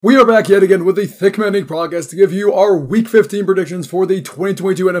We are back yet again with the Thick Mending podcast to give you our Week 15 predictions for the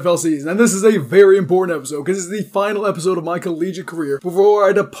 2022 NFL season. And this is a very important episode because it's the final episode of my collegiate career before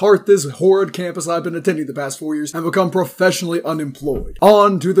I depart this horrid campus I've been attending the past 4 years and become professionally unemployed.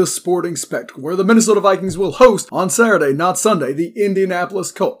 On to the sporting spectacle, where the Minnesota Vikings will host on Saturday, not Sunday, the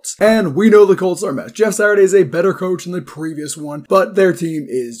Indianapolis Colts. And we know the Colts are a mess. Jeff Saturday is a better coach than the previous one, but their team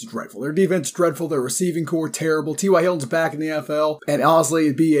is dreadful. Their defense dreadful, their receiving core terrible. T.Y. Hilton's back in the NFL, and honestly,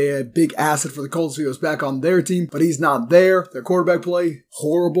 it'd be a big asset for the Colts if he was back on their team, but he's not there. Their quarterback play,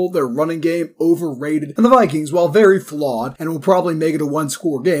 horrible. Their running game, overrated. And the Vikings, while very flawed and will probably make it a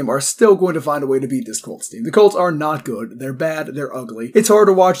one-score game, are still going to find a way to beat this Colts team. The Colts are not good. They're bad. They're ugly. It's hard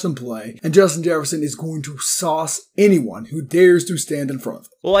to watch them play, and Justin Jefferson is going to sauce anyone who dares to stand in front of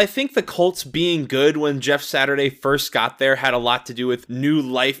him. Well, I think the Colts being good when Jeff Saturday first got there had a lot to do with new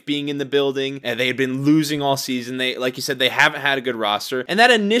life being in the building, and they had been losing all season. They, like you said, they haven't had a good roster, and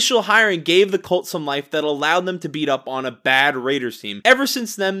that initial hiring gave the Colts some life that allowed them to beat up on a bad Raiders team. Ever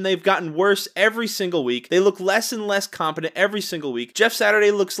since then, they've gotten worse every single week. They look less and less competent every single week. Jeff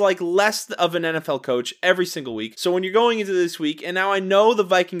Saturday looks like less of an NFL coach every single week. So when you're going into this week, and now I know the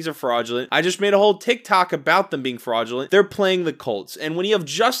Vikings are fraudulent, I just made a whole TikTok about them being fraudulent. They're playing the Colts, and when you have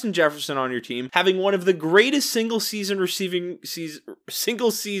Justin Jefferson on your team, having one of the greatest single season receiving,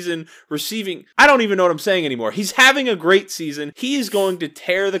 I don't even know what I'm saying anymore. He's having a great season. He is going to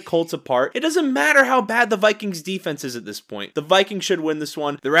tear the Colts apart. It doesn't matter how bad the Vikings defense is at this point. The Vikings should win this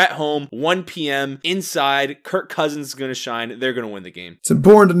one. They're at home, 1 p.m. inside. Kirk Cousins is going to shine. They're going to win the game. It's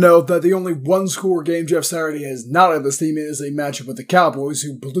important to note that the only one-score game Jeff Saturday has not had this team is a matchup with the Cowboys,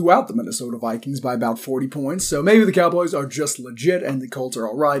 who blew out the Minnesota Vikings by about 40 points. So maybe the Cowboys are just legit and the Colts are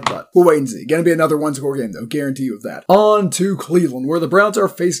alright, but we'll wait and see. Gonna be another one-score game though, guarantee you of that. On to Cleveland, where the Browns are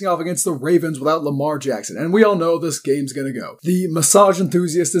facing off against the Ravens without Lamar Jackson, and we all know this game's gonna go. The massage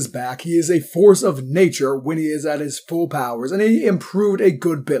enthusiast is back. He is a force of nature when he is at his full powers, and he improved a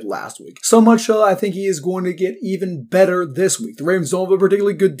good bit last week. So much so, I think he is going to get even better this week. The Ravens don't have a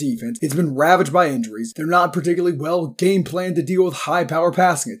particularly good defense. It's been ravaged by injuries. They're not particularly well game planned to deal with high-power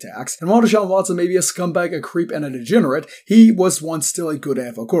passing attacks, and while Deshaun Watson may be a scumbag, a creep, and a degenerate, he was once still a good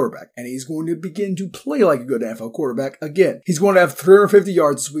NFL quarterback, and he's going to begin to play like a good NFL quarterback again. He's going to have 350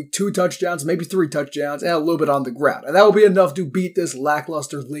 yards this week, 2 touchdowns, maybe 3 touchdowns, and a little bit on the ground, and that will be enough to beat this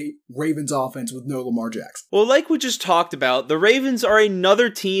lackluster late Ravens offense with no Lamar Jackson. Well, like we just talked about, the Ravens are another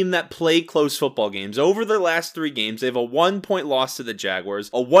team that play close football games. Over their last 3 games, they have a 1-point loss to the Jaguars,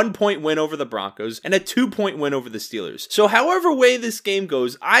 a 1-point win over the Broncos, and a 2-point win over the Steelers. So however way this game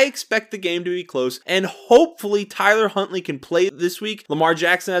goes, I expect the game to be close, and hopefully Tyler Huntley can play this week. Lamar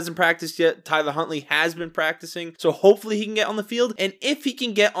Jackson hasn't practiced yet. Tyler Huntley has been practicing, so hopefully he can get on the field. And if he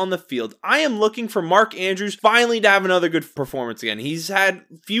can get on the field, I am looking for Mark Andrews finally to have another good performance again. He's had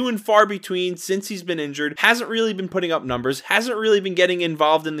few and far between since he's been injured, hasn't really been putting up numbers, hasn't really been getting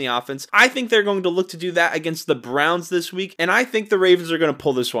involved in the offense. I think they're going to look to do that against the Browns this week, and I think the Ravens are going to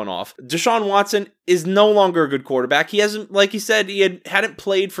pull this one off. Deshaun Watson is no longer a good quarterback. He hasn't, like he said, hadn't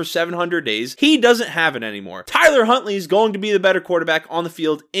played for 700 days. He doesn't have it anymore. Tyler Huntley is going to be the better quarterback on the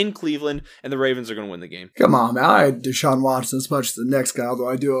field in Cleveland, and the Ravens are going to win the game. Come on, man. I had Deshaun Watson as much as the next guy, although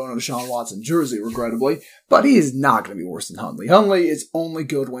I do own a Deshaun Watson jersey, regrettably. But he is not going to be worse than Huntley. Huntley is only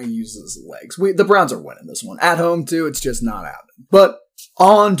good when he uses his legs. The Browns are winning this one. At home, too, it's just not happening. But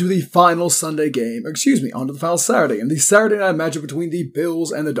on to the final Saturday game, and the Saturday night matchup between the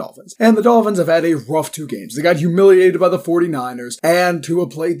Bills and the Dolphins. And the Dolphins have had a rough 2 games. They got humiliated by the 49ers, and Tua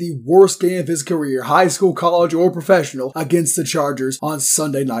played the worst game of his career, high school, college, or professional, against the Chargers on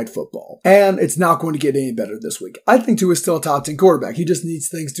Sunday Night Football. And it's not going to get any better this week. I think Tua is still a top 10 quarterback. He just needs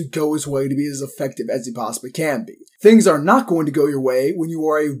things to go his way to be as effective as he possibly can be. Things are not going to go your way when you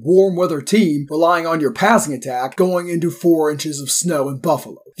are a warm weather team relying on your passing attack going into 4 inches of snow in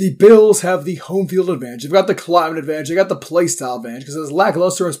Buffalo. The Bills have the home field advantage. They've got the climate advantage. They got the play style advantage, because as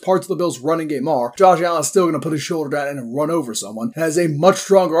lackluster as parts of the Bills' running game are, Josh Allen is still going to put his shoulder down and run over someone, and has a much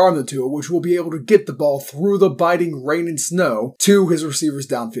stronger arm than Tua, which will be able to get the ball through the biting rain and snow to his receivers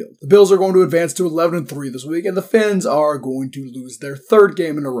downfield. The Bills are going to advance to 11-3 this week, and the Fins are going to lose their 3rd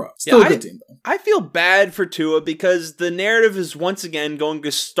game in a row. Still a good team, though. I feel bad for Tua because the narrative is once again going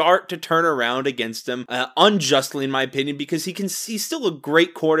to start to turn around against him, unjustly in my opinion, because he's still a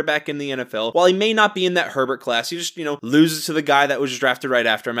great quarterback quarterback in the NFL. While he may not be in that Herbert class, he just, loses to the guy that was drafted right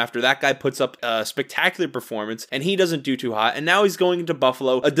after him, after that guy puts up a spectacular performance and he doesn't do too hot. And now he's going into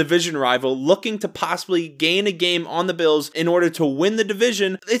Buffalo, a division rival, looking to possibly gain a game on the Bills in order to win the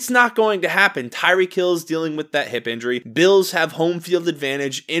division. It's not going to happen. Tyreek Hill's dealing with that hip injury. Bills have home field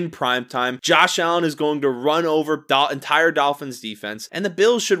advantage in primetime. Josh Allen is going to run over entire Dolphins defense, and the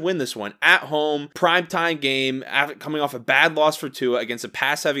Bills should win this one at home. Primetime game, after coming off a bad loss for Tua against a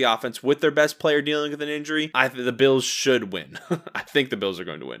pass-heavy offense with their best player dealing with an injury. I think the Bills should win. I think the Bills are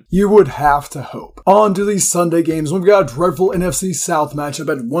going to win. You would have to hope. On to these Sunday games. We've got a dreadful NFC South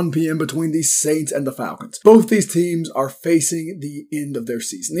matchup at 1 p.m. between the Saints and the Falcons. Both these teams are facing the end of their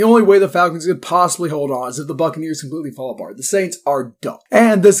season. The only way the Falcons could possibly hold on is if the Buccaneers completely fall apart. The Saints are done.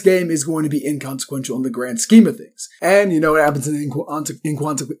 And this game is going to be inconsequential in the grand scheme of things. And you know what happens in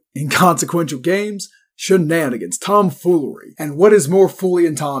inconsequential games? Shenanigans, tomfoolery. And what is more Foley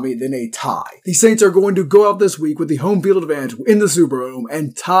and Tommy than a tie? The Saints are going to go out this week with the home field advantage in the Superdome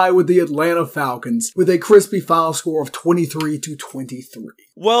and tie with the Atlanta Falcons with a crispy final score of 23-23.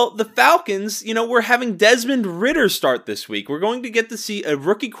 Well, the Falcons, we're having Desmond Ridder start this week. We're going to get to see a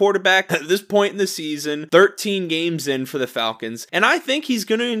rookie quarterback at this point in the season, 13 games in for the Falcons, and I think he's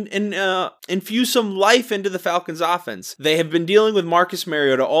going to infuse some life into the Falcons offense. They have been dealing with Marcus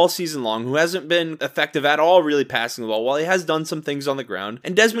Mariota all season long, who hasn't been effective at all really passing the ball, while he has done some things on the ground.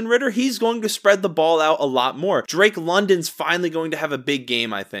 And Desmond Ridder, he's going to spread the ball out a lot more. Drake London's finally going to have a big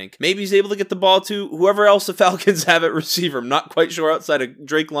game, I think. Maybe he's able to get the ball to whoever else the Falcons have at receiver. I'm not quite sure outside of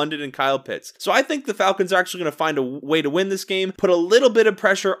Drake London and Kyle Pitts. So I think the Falcons are actually going to find a way to win this game, put a little bit of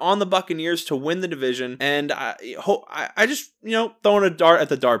pressure on the Buccaneers to win the division, and I just, throwing a dart at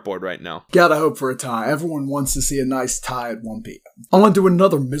the dartboard right now. Gotta hope for a tie. Everyone wants to see a nice tie at 1 p.m. On to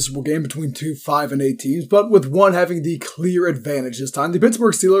another miserable game between two 5-8 teams, but with one having the clear advantage this time. The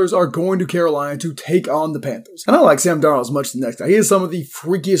Pittsburgh Steelers are going to Carolina to take on the Panthers. And I like Sam Darnold as much as the next guy. He has some of the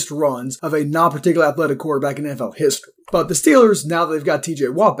freakiest runs of a not particularly athletic quarterback in NFL history. But the Steelers, now that they've got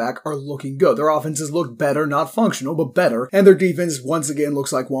TJ Watt back, are looking good. Their offenses look better, not functional, but better. And their defense, once again,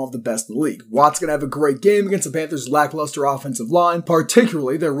 looks like one of the best in the league. Watt's going to have a great game against the Panthers' lackluster offensive line.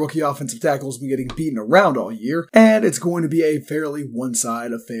 Particularly, their rookie offensive tackle has been getting beaten around all year. And it's going to be a fairly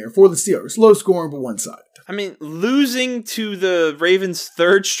one-sided affair for the Steelers. Low scoring, but one-sided. I mean, losing to the Ravens'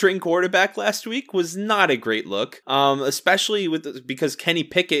 third-string quarterback last week was not a great look, especially because Kenny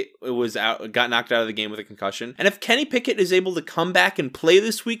Pickett got knocked out of the game with a concussion. And if Kenny Pickett is able to come back and play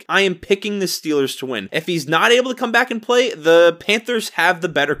this week, I am picking the Steelers to win. If he's not able to come back and play, the Panthers have the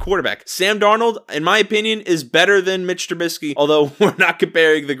better quarterback. Sam Darnold, in my opinion, is better than Mitch Trubisky, although we're not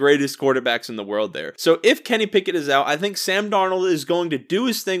comparing the greatest quarterbacks in the world there. So if Kenny Pickett is out, I think Sam Darnold is going to do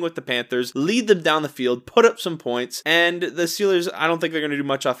his thing with the Panthers, lead them down the field, put up some points, and the Steelers, I don't think they're going to do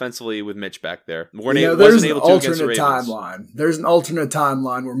much offensively with Mitch back there. There's an alternate timeline. There's an alternate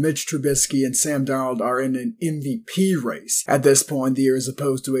timeline where Mitch Trubisky and Sam Darnold are in an MVP race at this point in the year as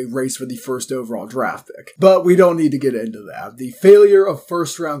opposed to a race for the first overall draft pick. But we don't need to get into that. The failure of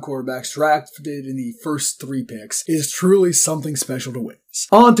first-round quarterbacks drafted in the first 3 picks is truly something special to witness.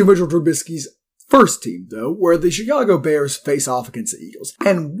 On to Mitchell Trubisky's first team, though, where the Chicago Bears face off against the Eagles.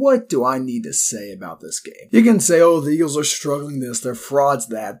 And what do I need to say about this game? You can say, oh, the Eagles are struggling this, they're frauds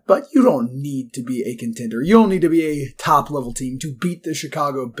that, but you don't need to be a contender. You don't need to be a top-level team to beat the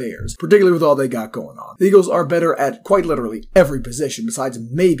Chicago Bears, particularly with all they got going on. The Eagles are better at quite literally every position besides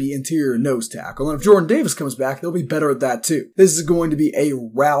maybe interior nose tackle. And if Jordan Davis comes back, they'll be better at that too. This is going to be a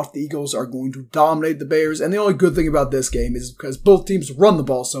rout. The Eagles are going to dominate the Bears, and the only good thing about this game is because both teams run the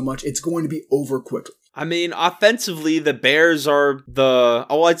ball so much, it's going to be over quickly. I mean, offensively, the Bears are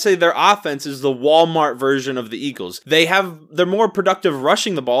I'd say their offense is the Walmart version of the Eagles. They're more productive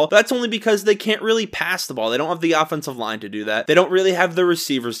rushing the ball, but that's only because they can't really pass the ball. They don't have the offensive line to do that. They don't really have the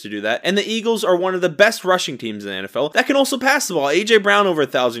receivers to do that. And the Eagles are one of the best rushing teams in the NFL that can also pass the ball. A.J. Brown over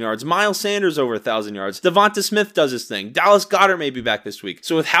 1,000 yards. Miles Sanders over 1,000 yards. Devonta Smith does his thing. Dallas Goedert may be back this week.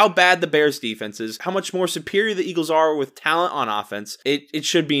 So with how bad the Bears defense is, how much more superior the Eagles are with talent on offense, it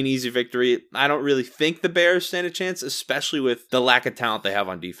should be an easy victory. I don't really think the Bears stand a chance, especially with the lack of talent they have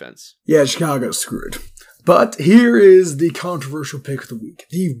on defense. Yeah, Chicago's screwed. But here is the controversial pick of the week.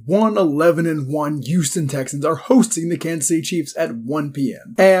 The 1-11-1 Houston Texans are hosting the Kansas City Chiefs at 1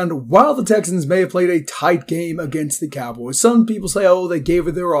 p.m. And while the Texans may have played a tight game against the Cowboys, some people say, oh, they gave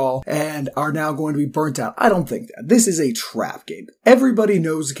it their all and are now going to be burnt out. I don't think that. This is a trap game. Everybody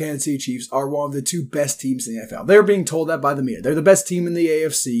knows the Kansas City Chiefs are one of the 2 best teams in the NFL. They're being told that by the media. They're the best team in the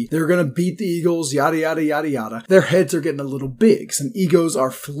AFC. They're going to beat the Eagles, yada, yada, yada, yada. Their heads are getting a little big. Some egos are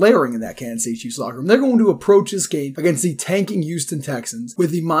flaring in that Kansas City Chiefs locker room. They're going to approach this game against the tanking Houston Texans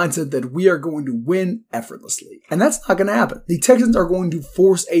with the mindset that we are going to win effortlessly. And that's not going to happen. The Texans are going to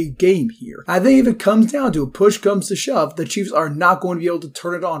force a game here. I think if it comes down to a push comes to shove, the Chiefs are not going to be able to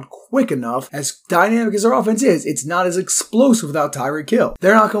turn it on quick enough. As dynamic as their offense is, it's not as explosive without Tyreek Hill.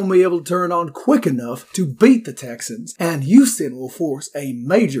 They're not going to be able to turn it on quick enough to beat the Texans, and Houston will force a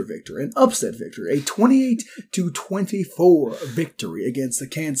major victory, an upset victory, a 28-24 victory against the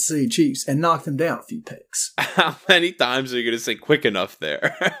Kansas City Chiefs, and knock them down a few picks. How many times are you going to say quick enough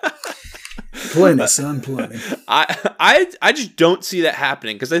there? Plenty, son, plenty. I just don't see that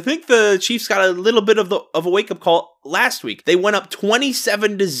happening because I think the Chiefs got a little bit of a wake-up call last week. They went up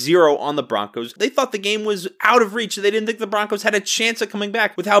 27-0 on the Broncos. They thought the game was out of reach. They didn't think the Broncos had a chance at coming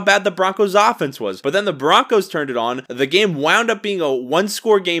back with how bad the Broncos offense was. But then the Broncos turned it on. The game wound up being a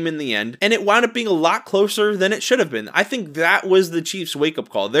one-score game in the end, and it wound up being a lot closer than it should have been. I think that was the Chiefs' wake-up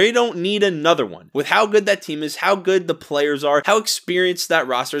call. They don't need another one. With how good that team is, how good the players are, how experienced that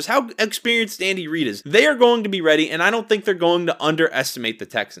roster is, how experienced Andy Reid is, they are going to be ready, and I don't think they're going to underestimate the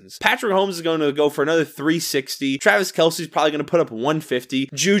Texans. Patrick Mahomes is going to go for another 360. Travis Kelce's probably going to put up 150.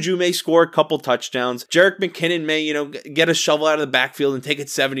 Juju may score a couple touchdowns. Jerick McKinnon may, get a shovel out of the backfield and take it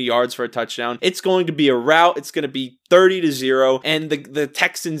 70 yards for a touchdown. It's going to be a rout. It's going to be 30-0, and the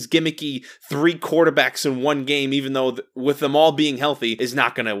Texans' gimmicky 3 quarterbacks in one game, even though with them all being healthy, is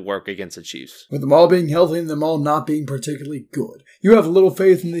not going to work against the Chiefs. With them all being healthy and them all not being particularly good. You have little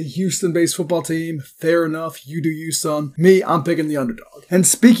faith in the Houston-based football team. Fair enough. You do you, son. Me, I'm picking the underdog. And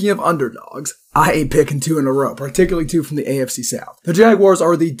speaking of underdogs, I ain't picking 2 in a row, particularly 2 from the AFC South. The Jaguars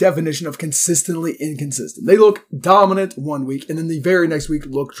are the definition of consistently inconsistent. They look dominant one week, and then the very next week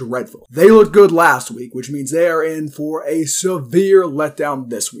look dreadful. They looked good last week, which means they are in for a severe letdown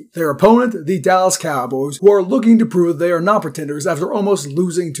this week. Their opponent, the Dallas Cowboys, who are looking to prove they are not pretenders after almost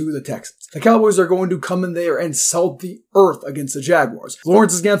losing to the Texans. The Cowboys are going to come in there and salt the earth against the Jaguars.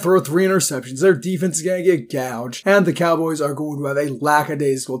 Lawrence is going to throw 3 interceptions, their defense is going to get gouged, and the Cowboys are going to have a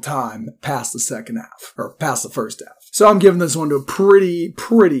lackadaisical time past the second half, or past the first half. So I'm giving this one to a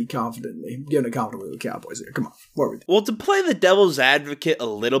pretty confidently. I'm giving it confidently to the Cowboys here. Come on, what are we doing? Well, to play the devil's advocate a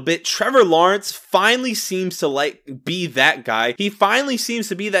little bit, Trevor Lawrence finally seems to be that guy. He finally seems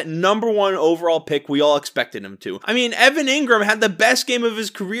to be that number 1 overall pick we all expected him to. I mean, Evan Ingram had the best game of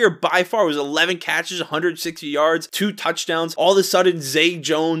his career by far. It was 11 catches, 160 yards, 2 touchdowns. All of a sudden, Zay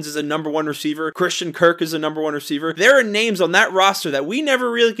Jones is a number 1 receiver. Christian Kirk is a number 1 receiver. There are names on that roster that we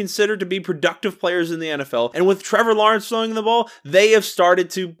never really considered to be productive players in the NFL. And with Trevor Lawrence throwing the ball, they have started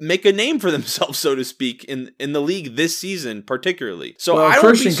to make a name for themselves, so to speak, in the league this season, particularly. So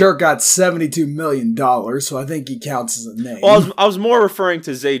Christian Kirk got $72 million, so I think he counts as a name. Well, I was more referring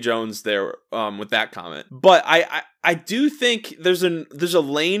to Zay Jones there with that comment. But I do think there's a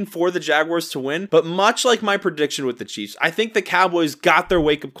lane for the Jaguars to win, but much like my prediction with the Chiefs, I think the Cowboys got their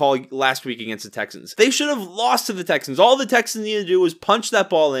wake-up call last week against the Texans. They should have lost to the Texans. All the Texans needed to do was punch that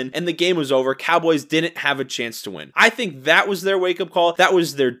ball in, and the game was over. Cowboys didn't have a chance to win. I think that was their wake-up call. That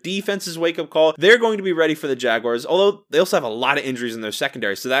was their defense's wake-up call. They're going to be ready for the Jaguars, although they also have a lot of injuries in their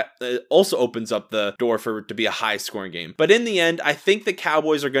secondary, so that also opens up the door for it to be a high-scoring game. But in the end, I think the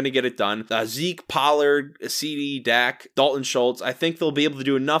Cowboys are going to get it done. Zeke, Pollard, CD, Dak, Dalton Schultz, I think they'll be able to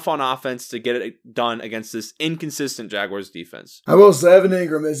do enough on offense to get it done against this inconsistent Jaguars defense. I will say Evan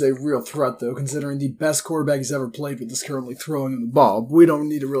Ingram is a real threat, though, considering the best quarterback he's ever played with is currently throwing him the ball. We don't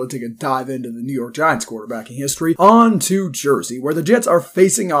need to really take a dive into the New York Giants quarterbacking history. On to Jersey, where the Jets are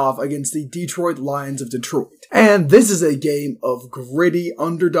facing off against the Detroit Lions of Detroit. And this is a game of gritty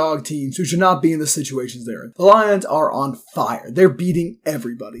underdog teams who should not be in the situations they're in. The Lions are on fire. They're beating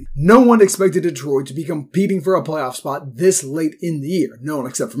everybody. No one expected Detroit to be competing for a playoff spot this late in the year. No one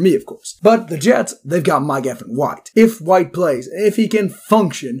except for me, of course. But the Jets, they've got Mike effing White. If White plays, if he can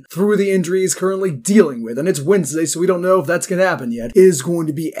function through the injury he's currently dealing with, and it's Wednesday, so we don't know if that's going to happen yet, it is going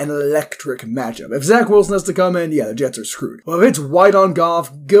to be an electric matchup. If Zach Wilson has to come in, yeah, the Jets are screwed. Well, if it's White on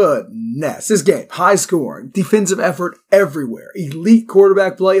Goff, goodness. This game, high scoring, defensive effort everywhere. Elite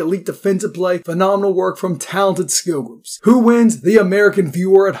quarterback play, elite defensive play, phenomenal work from talented skill groups. Who wins? The American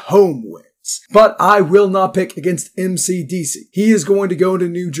viewer at home wins. But I will not pick against MCDC. He is going to go into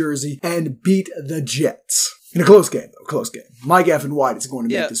New Jersey and beat the Jets. In a close game, though. Close game. Mike Effin White is going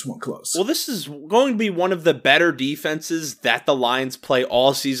to make this one close. Well, this is going to be one of the better defenses that the Lions play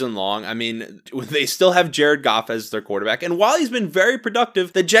all season long. I mean, they still have Jared Goff as their quarterback. And while he's been very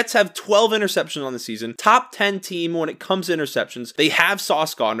productive, the Jets have 12 interceptions on the season. Top 10 team when it comes to interceptions. They have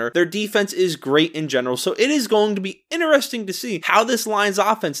Sauce Gardner. Their defense is great in general. So it is going to be interesting to see how this Lions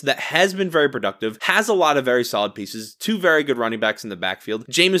offense that has been very productive, has a lot of very solid pieces, 2 very good running backs in the backfield.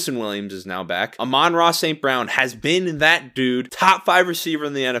 Jameson Williams is now back. Amon-Ra St. Brown has been that dude, top 5 receiver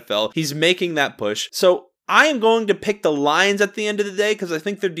in the NFL. He's making that push. So I am going to pick the Lions at the end of the day because I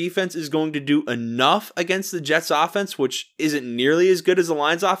think their defense is going to do enough against the Jets offense, which isn't nearly as good as the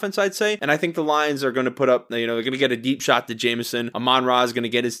Lions offense, I'd say. And I think the Lions are going to put up, they're going to get a deep shot to Jameson. Amon-Ra is going to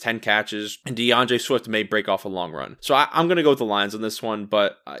get his 10 catches, and DeAndre Swift may break off a long run. So I'm going to go with the Lions on this one,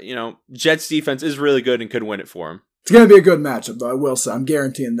 but, Jets defense is really good and could win it for them. It's going to be a good matchup, though, I will say. I'm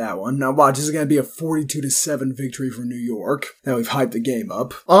guaranteeing that one. Now, watch, this is going to be a 42-7 victory for New York. Now we've hyped the game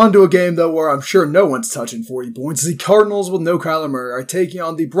up. On to a game, though, where I'm sure no one's touching 40 points. The Cardinals, with no Kyler Murray, are taking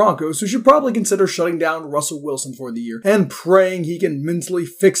on the Broncos, who should probably consider shutting down Russell Wilson for the year and praying he can mentally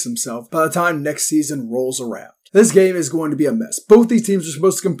fix himself by the time next season rolls around. This game is going to be a mess. Both these teams are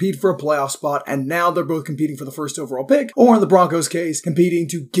supposed to compete for a playoff spot, and now they're both competing for the first overall pick, or in the Broncos' case, competing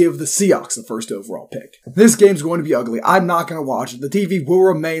to give the Seahawks the first overall pick. This game's going to be ugly. I'm not going to watch it. The TV will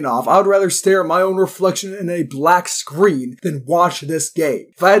remain off. I would rather stare at my own reflection in a black screen than watch this game.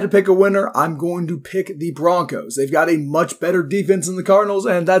 If I had to pick a winner, I'm going to pick the Broncos. They've got a much better defense than the Cardinals,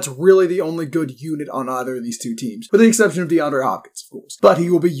 and that's really the only good unit on either of these two teams, with the exception of DeAndre Hopkins, of course. But he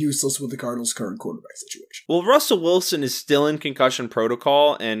will be useless with the Cardinals' current quarterback situation. Well, Russell Wilson is still in concussion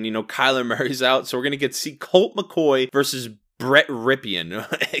protocol, and, Kyler Murray's out, so we're going to get to see Colt McCoy versus Brett Ripien.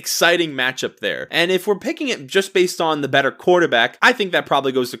 Exciting matchup there. And if we're picking it just based on the better quarterback, I think that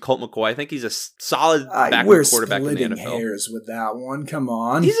probably goes to Colt McCoy. I think he's a solid backup quarterback in the NFL. We're splitting hairs with that one. Come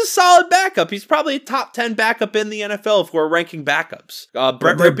on. He's a solid backup. He's probably a top 10 backup in the NFL if we're ranking backups.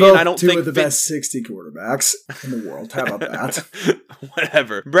 Brett Ripien, I don't think... two of the best 60 quarterbacks in the world. How about that?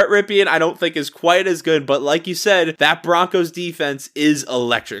 Whatever. Brett Ripien, I don't think is quite as good, but like you said, that Broncos defense is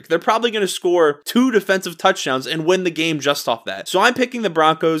electric. They're probably going to score 2 defensive touchdowns and win the game just off that. So I'm picking the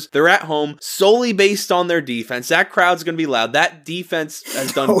Broncos. They're at home solely based on their defense. That crowd's going to be loud. That defense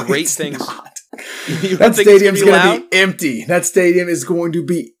has done great things. That stadium's going to be empty. That stadium is going to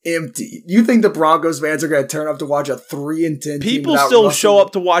be empty. You think the Broncos fans are going to turn up to watch a 3-10 team? People still show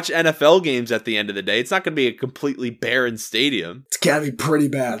up to watch NFL games at the end of the day. It's not going to be a completely barren stadium. It's got to be pretty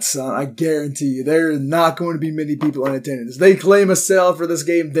bad, son. I guarantee you. There are not going to be many people in attendance. They claim a sellout for this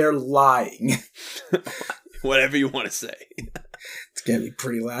game. They're lying. Whatever you want to say. It's going to be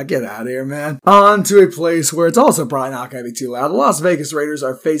pretty loud. Get out of here, man. On to a place where it's also probably not going to be too loud. The Las Vegas Raiders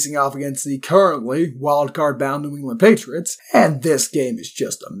are facing off against the currently wildcard-bound New England Patriots, and this game is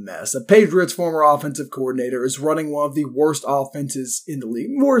just a mess. The Patriots' former offensive coordinator is running one of the worst offenses in the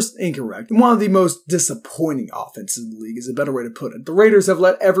league. Worst, incorrect. One of the most disappointing offenses in the league is a better way to put it. The Raiders have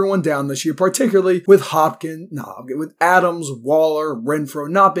let everyone down this year, particularly with with Adams, Waller, Renfro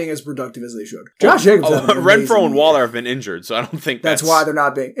not being as productive as they should. Josh Jacobs Renfro and Waller have been injured, so I don't think that's why they're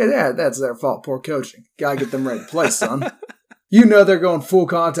not being... Yeah, that's their fault. Poor coaching. Gotta get them ready to play, son. You know they're going full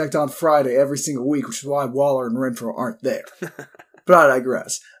contact on Friday every single week, which is why Waller and Renfro aren't there. But I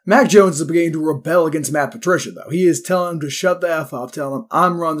digress. Mac Jones is beginning to rebel against Matt Patricia, though. He is telling him to shut the F up, telling him,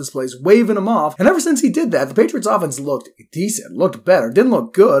 I'm running this place, waving him off. And ever since he did that, the Patriots offense looked decent, looked better. Didn't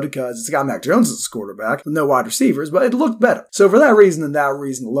look good because it's got Mac Jones as a quarterback with no wide receivers, but it looked better. So for that reason and that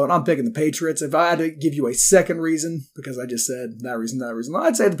reason alone, I'm picking the Patriots. If I had to give you a second reason, because I just said that reason,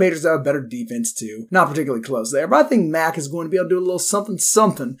 I'd say the Patriots have a better defense too. Not particularly close there, but I think Mac is going to be able to do a little something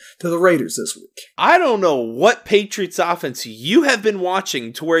to the Raiders this week. I don't know what Patriots offense you have been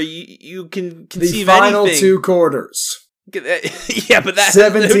watching to where you can conceive the final anything. 2 quarters. Yeah, but that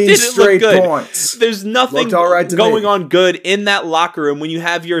 17 straight points. There's nothing going on good in that locker room when you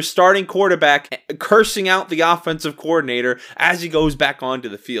have your starting quarterback cursing out the offensive coordinator as he goes back onto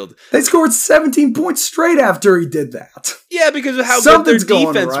the field. They scored 17 points straight after he did that. Yeah, because of how good their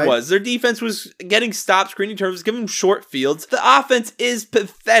defense was. Their defense was getting stops, screening turnovers, giving them short fields. The offense is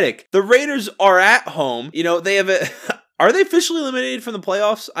pathetic. The Raiders are at home. They have a... Are they officially eliminated from the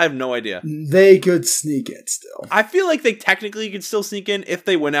playoffs? I have no idea. They could sneak in still. I feel like they technically could still sneak in if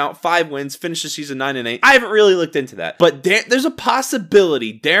they win out 5 wins, finish the season 9-8. I haven't really looked into that. But there's a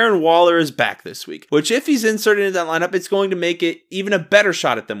possibility Darren Waller is back this week, which if he's inserted into that lineup, it's going to make it even a better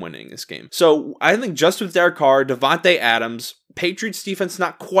shot at them winning this game. So I think just with Derek Carr, Devontae Adams, Patriots defense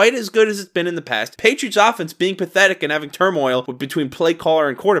not quite as good as it's been in the past. Patriots offense being pathetic and having turmoil between play caller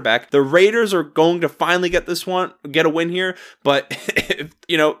and quarterback. The Raiders are going to finally get a win here, but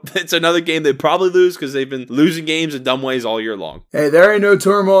it's another game they probably lose because they've been losing games in dumb ways all year long. Hey, there ain't no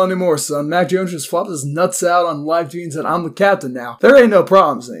turmoil anymore, son. Mac Jones just flopped his nuts out on live tweet and said, I'm the captain now. There ain't no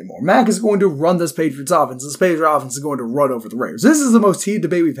problems anymore. Mac is going to run this Patriots offense. This Patriots offense is going to run over the Raiders. This is the most heated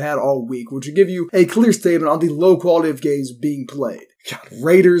debate we've had all week, which will give you a clear statement on the low quality of games being played. God,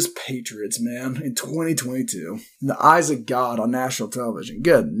 Raiders, Patriots, man, in 2022. In the eyes of God on national television.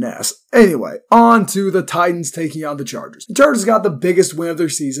 Goodness. Anyway, on to the Titans taking on the Chargers. The Chargers got the biggest win of their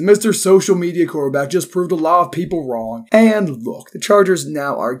season. Mr. Social Media quarterback just proved a lot of people wrong. And look, the Chargers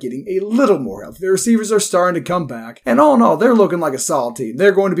now are getting a little more healthy. Their receivers are starting to come back. And all in all, they're looking like a solid team.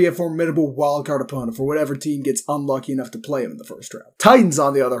 They're going to be a formidable wildcard opponent for whatever team gets unlucky enough to play them in the first round. Titans,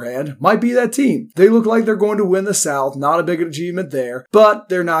 on the other hand, might be that team. They look like they're going to win the South. Not a big achievement there. But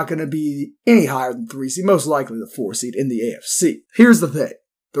they're not going to be any higher than 3 seed, most likely the 4 seed in the AFC. Here's the thing.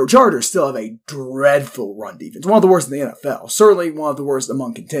 The Chargers still have a dreadful run defense. One of the worst in the NFL. Certainly one of the worst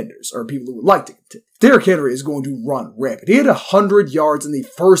among contenders, or people who would like to contend. Derrick Henry is going to run rampant. He had 100 yards in the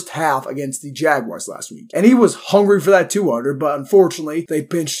first half against the Jaguars last week. And he was hungry for that 200, but unfortunately, they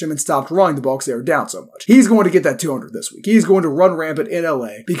pinched him and stopped running the ball because they were down so much. He's going to get that 200 this week. He's going to run rampant in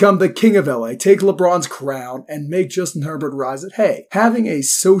LA, become the king of LA, take LeBron's crown, and make Justin Herbert realize that, hey, having a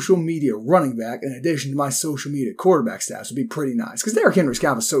social media running back in addition to my social media quarterback stats would be pretty nice. Because Derrick Henry's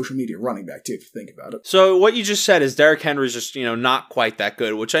kind of a social media running back too, if you think about it. So what you just said is Derrick Henry's just, not quite that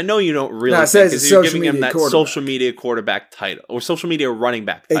good, which I know you don't really think, because you're giving him that social media quarterback title, or social media running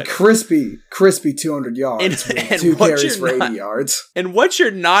back title. A crispy 200 yards with 2 carries for 80 yards. And what you're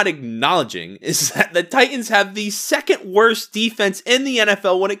not acknowledging is that the Titans have the second worst defense in the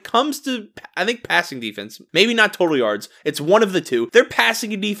NFL when it comes to, I think, passing defense. Maybe not total yards. It's one of the two. Their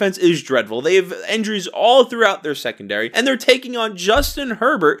passing defense is dreadful. They have injuries all throughout their secondary, and they're taking on Justin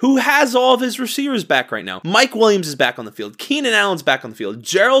Herbert, who has all of his receivers back right now. Mike Williams is back on the field. Keenan Allen's back on the field.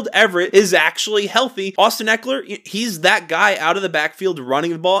 Gerald Everett is actually healthy. Austin Eckler, he's that guy out of the backfield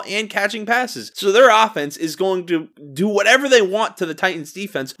running the ball and catching passes. So their offense is going to do whatever they want to the Titans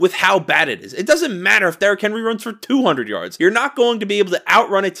defense with how bad it is. It doesn't matter if Derrick Henry runs for 200 yards. You're not going to be able to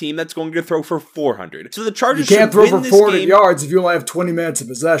outrun a team that's going to throw for 400. So the Chargers can't throw for 400 yards if you only have 20 minutes of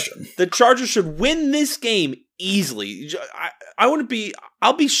possession. The Chargers should win this game easily.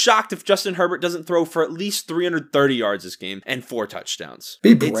 I'll be shocked if Justin Herbert doesn't throw for at least 330 yards this game and 4 touchdowns.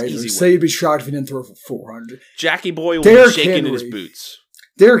 Be brave. Say you'd be shocked if he didn't throw for 400. Jackie Boy will be shaking in his boots.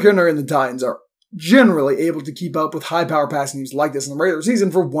 Derrick Henry and the Titans are generally able to keep up with high-power passing teams like this in the regular season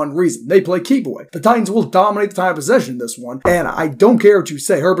for one reason. They play keep away. The Titans will dominate the time of possession in this one, and I don't care what you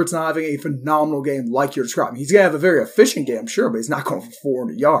say. Herbert's not having a phenomenal game like you're describing. He's going to have a very efficient game, sure, but he's not going for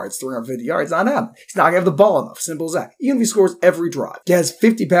 400 yards, 350 yards. Not happening. He's not going to have the ball enough. Simple as that. Even if he scores every drive. He has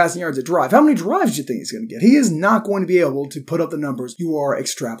 50 passing yards a drive. How many drives do you think he's going to get? He is not going to be able to put up the numbers you are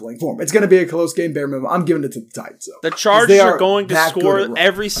extrapolating for him. It's going to be a close game, bare minimum. I'm giving it to the Titans, though. The Chargers are going to score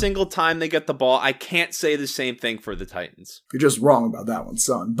every single time they get the ball. I can't say the same thing for the Titans. You're just wrong about that one,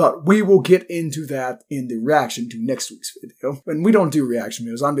 son. But we will get into that in the reaction to next week's video. And we don't do reaction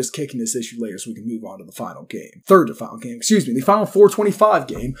videos. I'm just kicking this issue later so we can move on to the final game. The final 425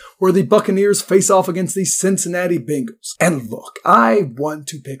 game, where the Buccaneers face off against the Cincinnati Bengals. And look, I want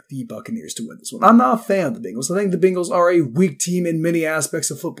to pick the Buccaneers to win this one. I'm not a fan of the Bengals. I think the Bengals are a weak team in many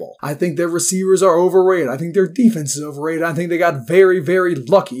aspects of football. I think their receivers are overrated. I think their defense is overrated. I think they got very, very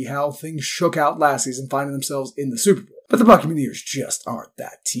lucky how things shook out last season, finding themselves in the Super Bowl. But the Buccaneers just aren't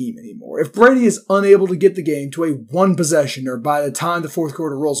that team anymore. If Brady is unable to get the game to a one-possessioner by the time the fourth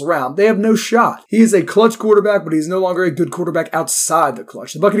quarter rolls around, they have no shot. He is a clutch quarterback, but he's no longer a good quarterback outside the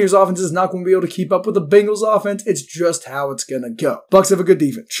clutch. The Buccaneers offense is not going to be able to keep up with the Bengals offense. It's just how it's going to go. Bucs have a good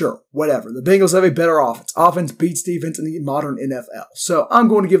defense, sure, whatever. The Bengals have a better offense. Offense beats defense in the modern NFL. So I'm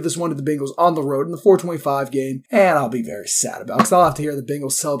going to give this one to the Bengals on the road in the 425 game, and I'll be very sad about it because I'll have to hear the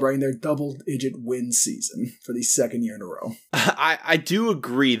Bengals celebrating their double-digit win season for the second year in a row. I do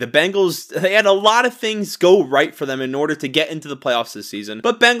agree. The Bengals, they had a lot of things go right for them in order to get into the playoffs this season.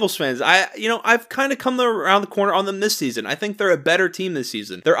 But Bengals fans, I've kind of come around the corner on them this season. I think they're a better team this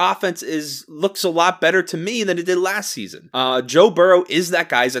season. Their offense looks a lot better to me than it did last season. Joe Burrow is that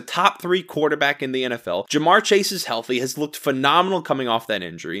guy. He's a top 3 quarterback in the NFL. Jamar Chase is healthy, has looked phenomenal coming off that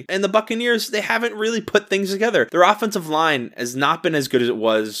injury. And the Buccaneers, they haven't really put things together. Their offensive line has not been as good as it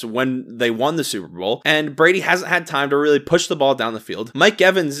was when they won the Super Bowl. And Brady hasn't had time to really push the ball down the field. Mike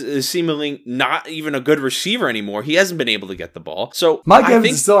Evans is seemingly not even a good receiver anymore. He hasn't been able to get the ball. So Mike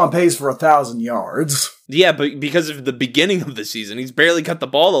Evans is still on pace for 1,000 yards. Yeah, but because of the beginning of the season, he's barely got the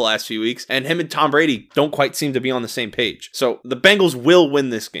ball the last few weeks, and him and Tom Brady don't quite seem to be on the same page. So the Bengals will win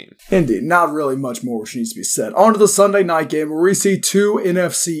this game. Indeed, not really much more which needs to be said. On to the Sunday night game where we see two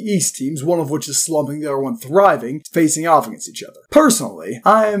NFC East teams, one of which is slumping, the other one thriving, facing off against each other. Personally,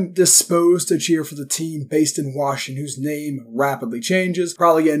 I am disposed to cheer for the team based in Washington whose name rapidly changes.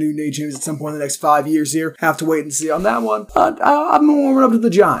 Probably get a new name change at some point in the next 5 years here. Have to wait and see on that one. But I'm warming up to the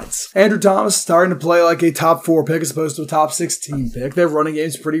Giants. Andrew Thomas starting to play like a top 4 pick as opposed to a top 16 pick. Their running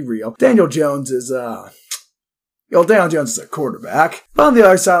game's pretty real. Daniel Jones is Daniel Jones is a quarterback. But on the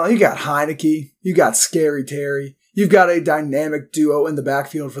other side, you got Heineke, you got Scary Terry, you've got a dynamic duo in the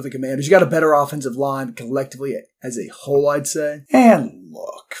backfield for the Commanders. You got a better offensive line collectively as a whole, I'd say. And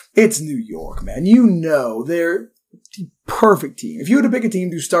look, it's New York, man. You know they're the perfect team. If you had to pick a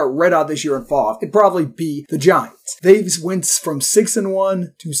team to start red out this year and fall off, it'd probably be the Giants. They've went from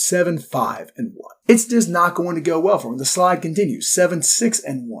 6-1 to 7-5-1. It's just not going to go well for them. The slide continues.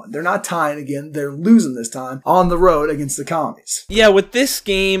 7-6-1. They're not tying again. They're losing this time on the road against the Commies. Yeah, with this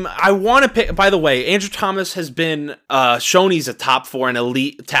game, I want to pick... By the way, Andrew Thomas has been shown he's a top 4 and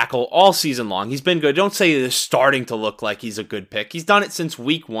elite tackle all season long. He's been good. Don't say he's starting to look like he's a good pick. He's done it since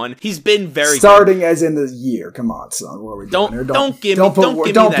week 1. He's been very starting good. as in the year. Come on, son. What are we doing here? Don't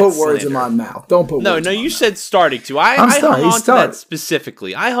put words in my mouth. Don't put words in my mouth. You said starting to. I hung on to that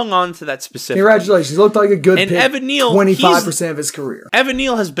specifically. Congratulations. He looked like a good pick. Evan Neal, 25% of his career. Evan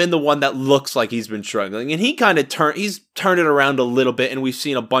Neal has been the one that looks like he's been struggling, and he kind of he's turned it around a little bit, and we've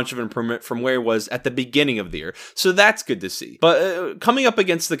seen a bunch of improvement from where he was at the beginning of the year. So that's good to see. But coming up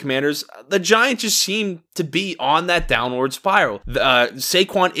against the Commanders, the Giants just seem to be on that downward spiral.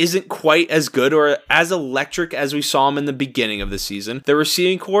 Saquon isn't quite as good or as electric as we saw him in the beginning of the season. The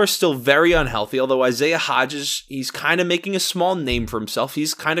receiving core is still very unhealthy, although Isaiah Hodges, he's kind of making a small name for himself.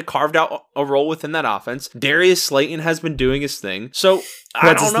 He's kind of carved out a role within that offense. Darius Slayton has been doing his thing. So,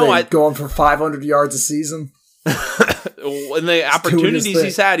 I don't know. Going for 500 yards a season? In the opportunities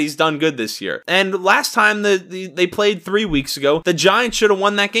he's had, he's done good this year. And last time they played 3 weeks ago, the Giants should have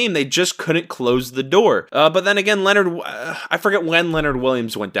won that game. They just couldn't close the door. But then again, I forget when Leonard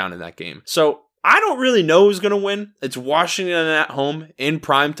Williams went down in that game. So I don't really know who's going to win. It's Washington at home in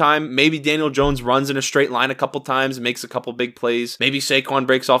prime time. Maybe Daniel Jones runs in a straight line a couple times, makes a couple big plays. Maybe Saquon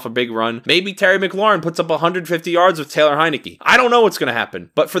breaks off a big run. Maybe Terry McLaurin puts up 150 yards with Taylor Heineke. I don't know what's going to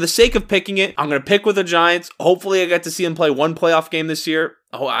happen. But for the sake of picking it, I'm going to pick with the Giants. Hopefully I get to see them play one playoff game this year.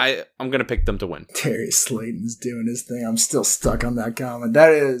 I'm going to pick them to win. Terry Slayton's doing his thing. I'm still stuck on that comment.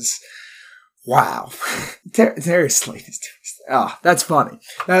 That is... Wow. Terry Slayton is doing this. That's funny.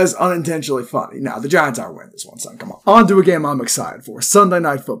 That is unintentionally funny. Now, the Giants are winning this one, son. Come on. On to a game I'm excited for. Sunday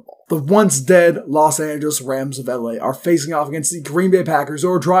Night Football. The once dead Los Angeles Rams of LA are facing off against the Green Bay Packers,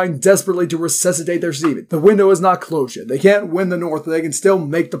 who are trying desperately to resuscitate their season. The window is not closed yet. They can't win the North, but they can still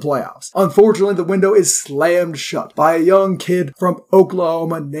make the playoffs. Unfortunately, the window is slammed shut by a young kid from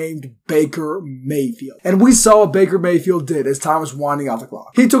Oklahoma named Baker Mayfield. And we saw what Baker Mayfield did as time was winding off the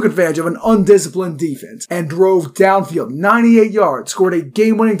clock. He took advantage of an undisciplined defense and drove downfield 98 yards, scored a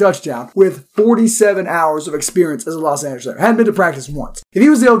game-winning touchdown with 47 hours of experience as a Los Angeles Rams. Hadn't been to practice once. If he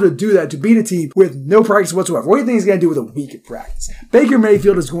was able to do that to beat a team with no practice whatsoever, what do you think he's going to do with a week of practice? Baker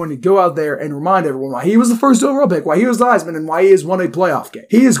Mayfield is going to go out there and remind everyone why he was the first overall pick, why he was the Heisman, and why he has won a playoff game.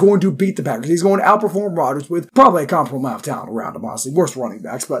 He is going to beat the Packers. He's going to outperform Rodgers with probably a comparable amount of talent around him, honestly. Worst running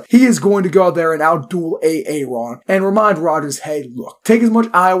backs, but he is going to go out there and outduel Aaron and remind Rodgers, hey, look, take as much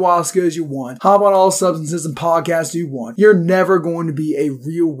ayahuasca as you want, hop on all substances and podcasts you want. You're never going to be a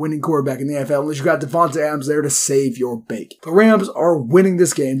real winning quarterback in the NFL unless you got Devontae Adams there to save your bacon. The Rams are winning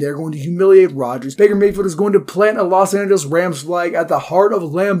this game. They're going to humiliate Rodgers. Baker Mayfield is going to plant a Los Angeles Rams flag at the heart of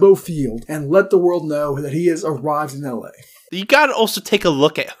Lambeau Field and let the world know that he has arrived in LA. You got to also take a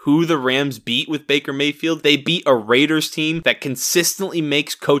look at who the Rams beat with Baker Mayfield. They beat a Raiders team that consistently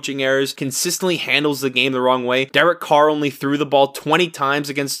makes coaching errors, consistently handles the game the wrong way. Derek Carr only threw the ball 20 times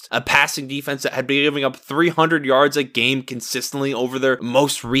against a passing defense that had been giving up 300 yards a game consistently over their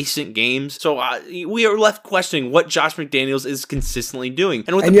most recent games. So we are left questioning what Josh McDaniels is consistently doing.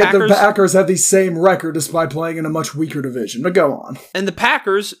 And yet the Packers have the same record despite playing in a much weaker division. But go on. And the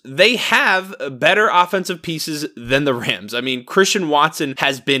Packers, they have better offensive pieces than the Rams. I mean, Christian Watson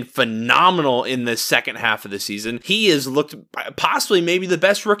has been phenomenal in the second half of the season. He has looked possibly maybe the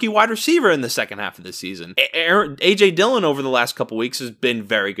best rookie wide receiver in the second half of the season. A.J. Dillon over the last couple weeks has been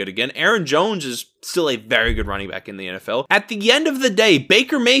very good again. Aaron Jones is still a very good running back in the NFL. At the end of the day,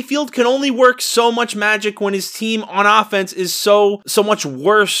 Baker Mayfield can only work so much magic when his team on offense is so much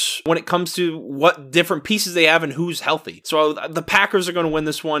worse when it comes to what different pieces they have and who's healthy. So the Packers are going to win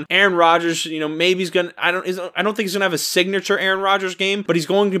this one. Aaron Rodgers, maybe he's going to, I don't think he's going to have a signature Aaron Rodgers game, but he's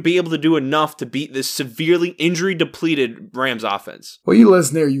going to be able to do enough to beat this severely injury depleted Rams offense. Well, you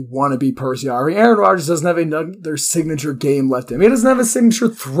listen here, you want to be Percy Harvin. Aaron Rodgers doesn't have another signature game left in him. He doesn't have a signature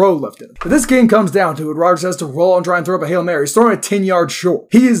throw left in him. If this game comes down to it, Rodgers has to roll and try and throw up a Hail Mary. He's throwing it 10 yards short.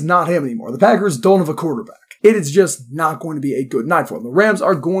 He is not him anymore. The Packers don't have a quarterback. It is just not going to be a good night for them. The Rams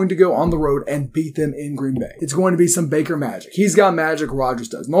are going to go on the road and beat them in Green Bay. It's going to be some Baker magic. He's got magic, Rodgers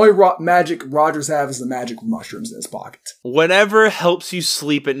does. The only magic Rodgers has is the magic mushrooms in his pocket. Whatever helps you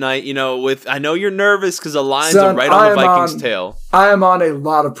sleep at night, I know you're nervous because the Lions are right on the Vikings' tail. I am on a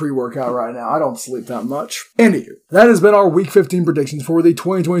lot of pre-workout right now. I don't sleep that much. Anywho, that has been our Week 15 predictions for the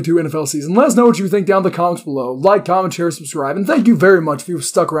 2022 NFL season. Let us know what you think down in the comments below. Like, comment, share, subscribe, and thank you very much if you've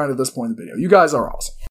stuck around at this point in the video. You guys are awesome.